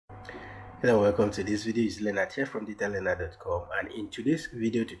Hello, welcome to this video. It's Leonard here from Leonard.com, and in today's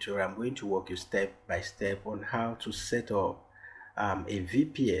video tutorial I'm going to walk you step by step on how to set up a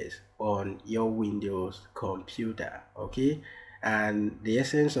VPS on your Windows computer. Okay, and the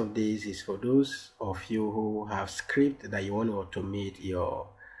essence of this is for those of you who have script that you want to automate your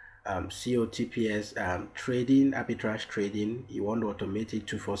Cotps trading, arbitrage trading. You want to automate it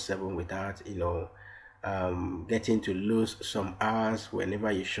 24/7 without getting to lose some hours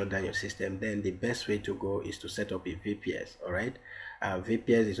whenever you shut down your system. Then the best way to go is to set up a VPS. All right,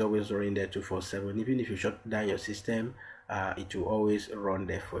 VPS is always running there 24/7. Even if you shut down your system, it will always run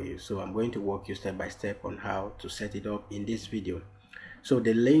there for you. So I'm going to walk you step by step on how to set it up in this video. So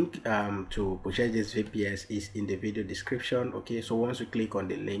the link to purchase this VPS is in the video description. Okay, so once you click on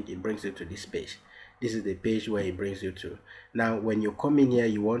the link, it brings you to this page. This is the page where it brings you to. Now when you come in here,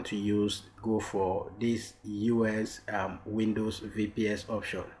 you want to go for this US Windows VPS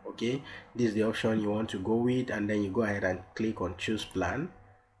option. Okay, this is the option you want to go with, and then you go ahead and click on choose plan.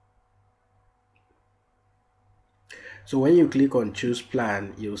 So when you click on choose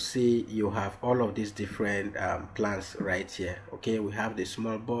plan, you'll see you have all of these different plans right here. Okay, we have the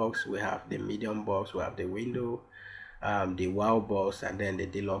small box, we have the medium box, we have the window, the wow box, and then the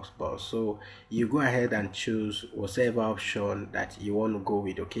deluxe box. So you go ahead and choose whatever option that you want to go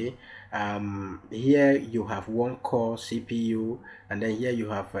with. Okay, here you have 1 core CPU, and then here you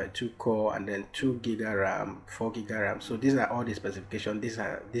have 2 core, and then 2 GB RAM, 4 GB RAM. So these are all the specifications.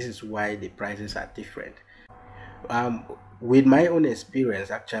 This is why the prices are different. With my own experience,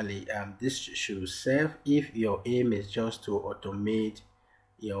 actually, this should serve if your aim is just to automate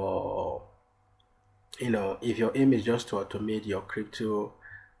your if your aim is just to automate your crypto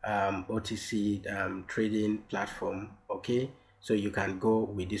OTC trading platform. Okay, so you can go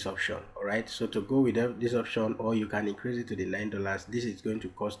with this option. All right, so to go with this option, or you can increase it to the $9. This is going to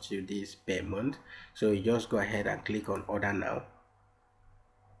cost you this per month, so you just go ahead and click on order now.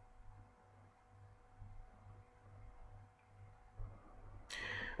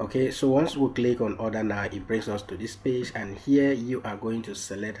 Okay, so once we click on order now, it brings us to this page, and here you are going to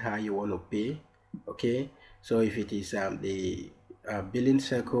select how you want to pay. Okay, so if it is the billing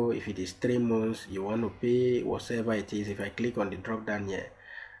cycle, if it is 3 months, you want to pay whatever it is. If I click on the drop down here,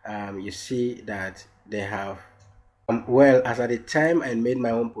 you see that they have well, as at the time I made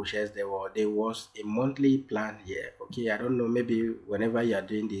my own purchase, there was a monthly plan here. Okay, I don't know, maybe whenever you are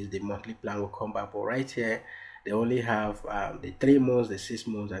doing this, the monthly plan will come back, but right here they only have the 3 months, the 6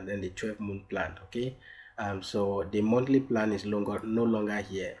 months, and then the 12-month plan. Okay, so the monthly plan is no longer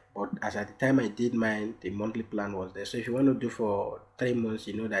here, but as at the time I did mine, the monthly plan was there. So if you want to do for 3 months,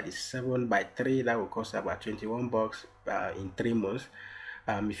 you know that it's 7 by 3, that will cost about $21 in 3 months.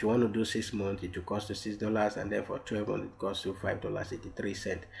 If you want to do 6 months, it will cost you $6, and then for 12 months it costs you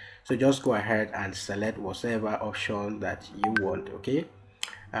 $5.83. So just go ahead and select whatever option that you want. Okay,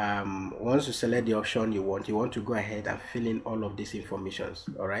 once you select the option you want to go ahead and fill in all of these informations.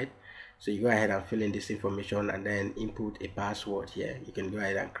 All right, so you go ahead and fill in this information, and then input a password here. You can go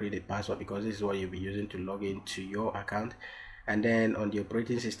ahead and create a password, because this is what you'll be using to log into your account. And then on the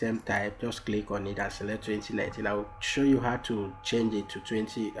operating system type, just click on it and select 2019. I'll show you how to change it to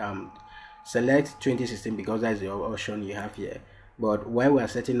select 2016, because that's the option you have here. But while we are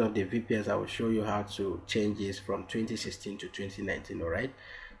setting up the VPS, I will show you how to change this from 2016 to 2019. All right,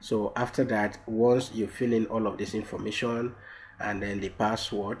 so after that, once you fill in all of this information and then the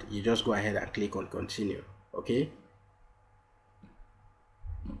password, you just go ahead and click on continue. Okay,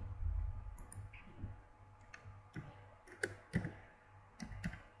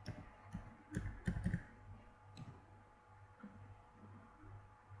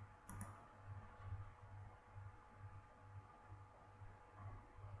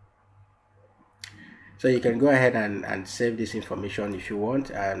 so you can go ahead and save this information if you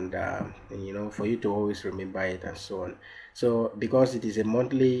want, and for you to always remember it and so on. So because it is a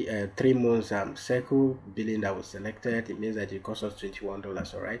monthly 3 months cycle billing that was selected, it means that it costs us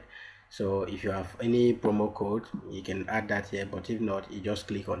 $21. All right, so if you have any promo code, you can add that here, but if not, you just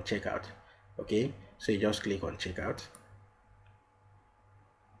click on checkout. Okay, so you just click on checkout.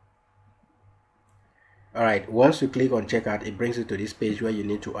 All right, once you click on checkout, it brings you to this page where you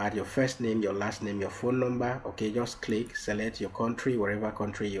need to add your first name, your last name, your phone number. Okay, just click, select your country, wherever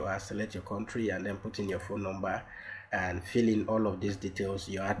country you are, select your country, and then put in your phone number and fill in all of these details,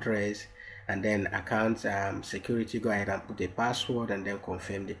 your address, and then account security. Go ahead and put a password and then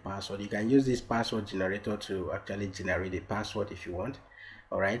confirm the password. You can use this password generator to actually generate the password if you want.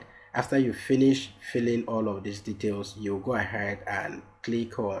 All right, after you finish filling all of these details, you go ahead and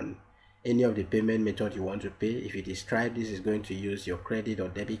click on any of the payment method you want to pay. If it is Stripe, this is going to use your credit or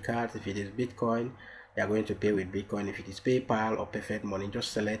debit cards. If it is Bitcoin, you are going to pay with Bitcoin. If it is PayPal or Perfect Money,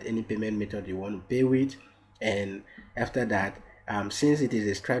 just select any payment method you want to pay with. And after that, since it is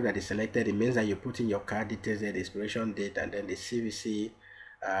a Stripe that is selected, it means that you put in your card details there, the expiration date, and then the CVC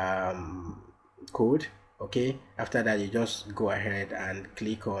code. Okay, after that, you just go ahead and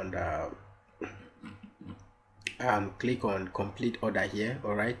click on complete order here.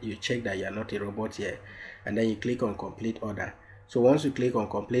 All right, you check that you are not a robot here, and then you click on complete order. So once you click on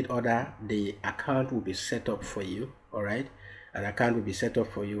complete order, the account will be set up for you. All right, an account will be set up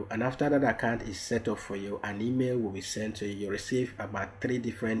for you, and after that account is set up for you, an email will be sent to you. You receive about 3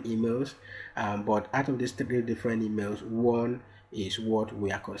 different emails, but out of these 3 different emails, one is what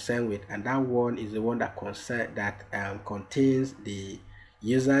we are concerned with, and that one is the one that contains the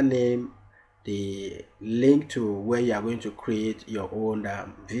username, the link to where you are going to create your own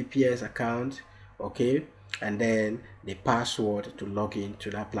VPS account, okay, and then the password to log in to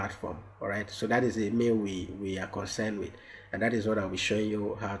that platform. All right, so that is the email we are concerned with, and that is what I'll be showing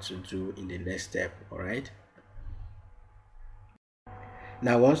you how to do in the next step. All right,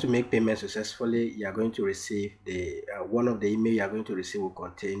 now once you make payment successfully, you are going to receive the one of the email you are going to receive will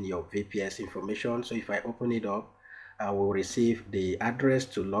contain your VPS information. So if I open it up, I will receive the address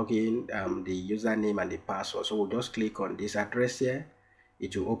to log in, the username and the password. So we'll just click on this address here.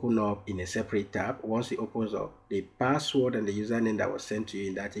 It will open up in a separate tab. Once it opens up, the password and the username that was sent to you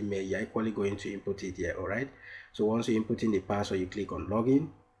in that email, you're equally going to input it here. All right, so once you input in the password, you click on login.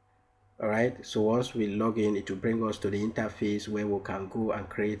 All right, so once we log in, it will bring us to the interface where we can go and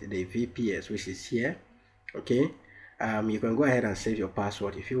create the VPS, which is here. Okay, you can go ahead and save your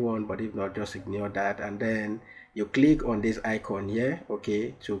password if you want, but if not, just ignore that, and then you click on this icon here,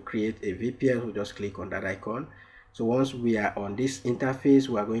 okay, to create a VPS. We'll just click on that icon. So once we are on this interface,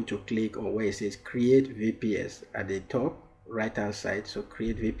 we are going to click on where it says create VPS at the top right hand side. So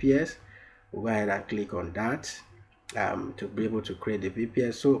create VPS, we'll go ahead and click on that to be able to create the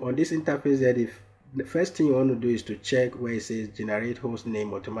VPS. So on this interface there, the first thing you want to do is to check where it says generate host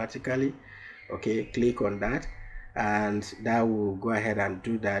name automatically. Okay, click on that, and that will go ahead and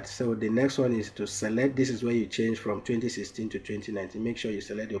do that. So the next one is to select. This is where you change from 2016 to 2019. Make sure you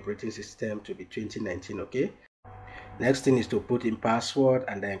select the operating system to be 2019. Okay, next thing is to put in password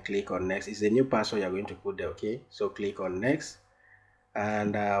and then click on next. It's a new password you're going to put there. Okay, so click on next,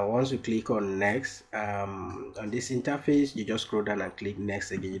 and once you click on next, on this interface, you just scroll down and click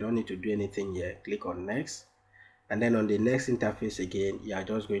next again. You don't need to do anything here. Click on next, and then on the next interface again, you are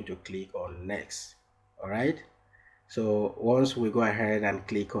just going to click on next. All right, so once we go ahead and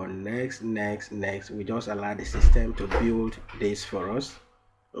click on next, we just allow the system to build this for us.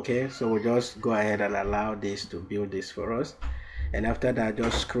 Okay, so we just go ahead and allow this to build this for us, and after that,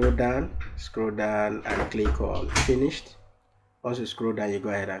 just scroll down and click on finished. Once you scroll down, you go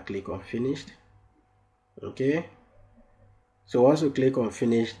ahead and click on finished. Okay, so once you click on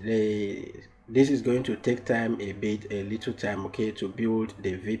finished, this is going to take time, a little time, okay, to build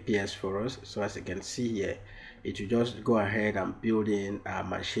the VPS for us. So as you can see here, it will just go ahead and build in our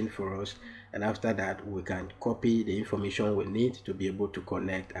machine for us, and after that we can copy the information we need to be able to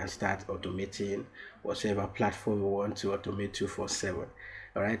connect and start automating whatever platform we want to automate 24/7.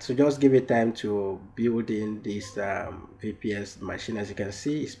 All right, so just give it time to build in this VPS machine. As you can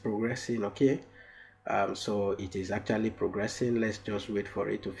see, it's progressing. Okay, so it is actually progressing. Let's just wait for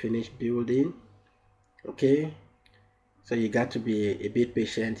it to finish building. Okay, so you got to be a bit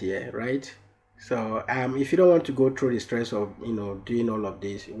patient here, right? So if you don't want to go through the stress of doing all of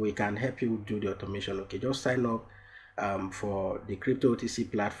this, we can help you do the automation. Okay, just sign up for the crypto OTC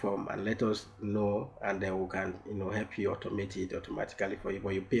platform and let us know, and then we can help you automate it automatically for you,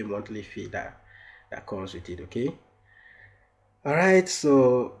 but you pay a monthly fee that comes with it. Okay, all right,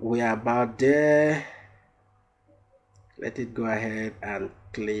 so we are about there. Let it go ahead and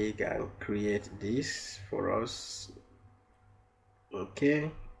click and create this for us. Okay,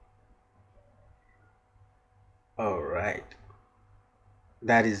 all right,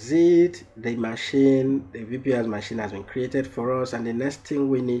 that is it. The VPS machine has been created for us, and the next thing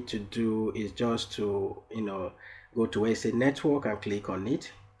we need to do is just to go to where it says network and click on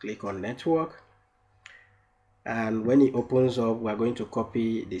it. Click on network, and when it opens up, we're going to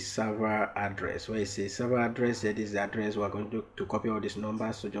copy the server address. Where it says server address, that is the address. We're going to copy all these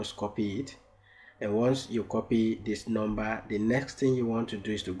numbers, so just copy it. And once you copy this number, the next thing you want to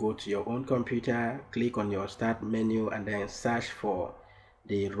do is to go to your own computer, click on your start menu, and then search for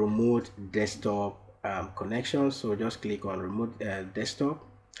the remote desktop connection. So just click on remote desktop,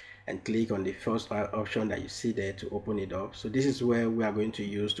 and click on the first option that you see there to open it up. So this is where we are going to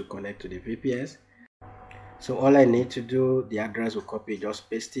use to connect to the VPS. So all I need to do, the address will copy, just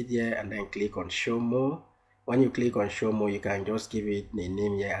paste it here and then click on show more. When you click on show more, you can just give it the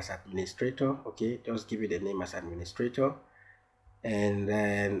name here as administrator. Okay, just give it a name as administrator, and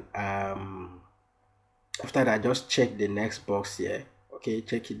then after that, just check the next box here. Okay,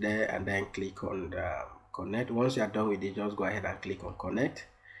 check it there and then click on connect. Once you are done with it, just go ahead and click on connect.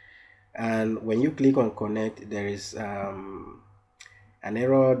 And when you click on connect, there is an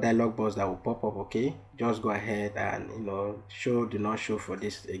error dialog box that will pop up. Okay, just go ahead and do not show for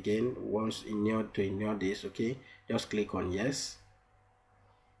this again. Once to ignore this, okay, just click on yes.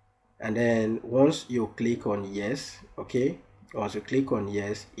 And then once you click on yes, okay, once you click on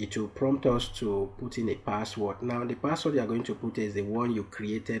yes, it will prompt us to put in a password. Now the password you are going to put is the one you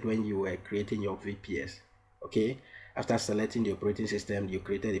created when you were creating your VPS. Okay, after selecting the operating system, you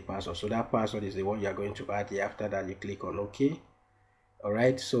created a password, so that password is the one you are going to add here. After that, you click on OK. All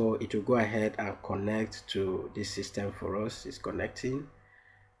right, so it will go ahead and connect to this system for us. It's connecting,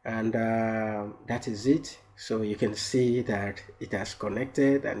 and that is it. So you can see that it has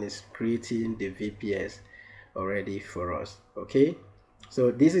connected and is creating the VPS already for us. Okay,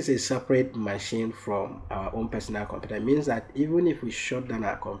 so this is a separate machine from our own personal computer. It means that even if we shut down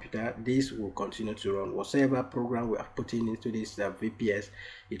our computer, this will continue to run. Whatever program we are putting into this VPS,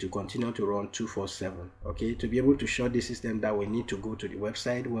 it will continue to run 24/7. Okay, to be able to shut the system down, we need to go to the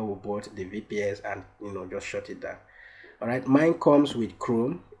website where we bought the VPS and just shut it down. All right, mine comes with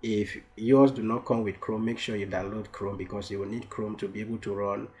Chrome. If yours do not come with Chrome, make sure you download Chrome, because you will need Chrome to be able to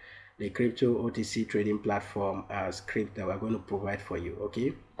run the crypto OTC trading platform script that we're going to provide for you.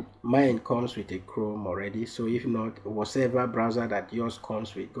 Okay, mine comes with a Chrome already, so if not, whatever browser that yours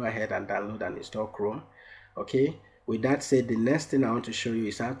comes with, go ahead and download and install Chrome. Okay, with that said, the next thing I want to show you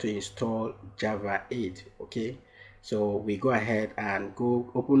is how to install Java 8. Okay, so we go ahead and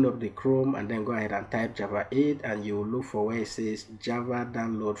open up the Chrome and then go ahead and type Java 8, and you will look for where it says Java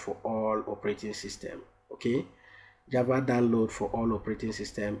download for all operating system. Okay, Java download for all operating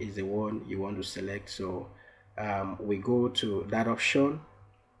system is the one you want to select. So we go to that option,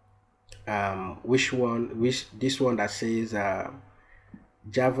 this one that says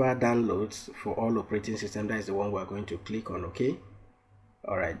Java downloads for all operating system. That is the one we're going to click on. Okay,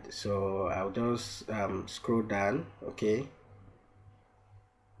 all right, so I'll just scroll down. Okay,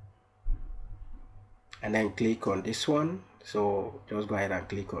 and then click on this one. So just go ahead and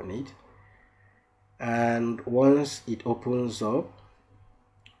click on it. And once it opens up,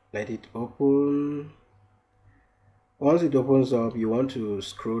 let it open. Once it opens up, you want to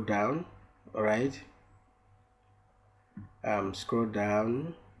scroll down. All right, scroll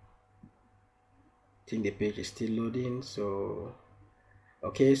down. I think the page is still loading, so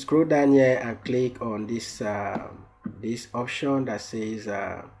okay, scroll down here and click on this this option that says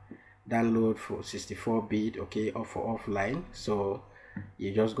download for 64-bit, okay, or for offline. So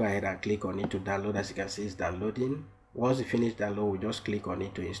you just go ahead and click on it to download. As you can see, it's downloading. Once you finish download, we just click on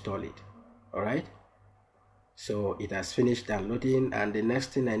it to install it. All right, so it has finished downloading, and the next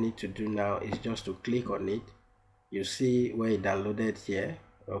thing I need to do now is just to click on it. You see where it downloaded here.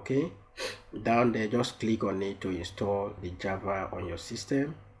 Okay, down there, just click on it to install the Java on your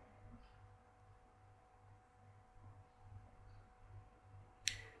system.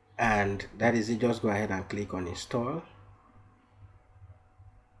 And that is it. Just go ahead and click on install.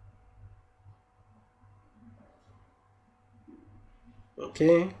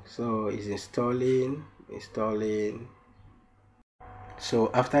 Okay, so it's installing.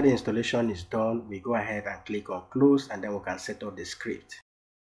 So after the installation is done, we go ahead and click on close, and then we can set up the script.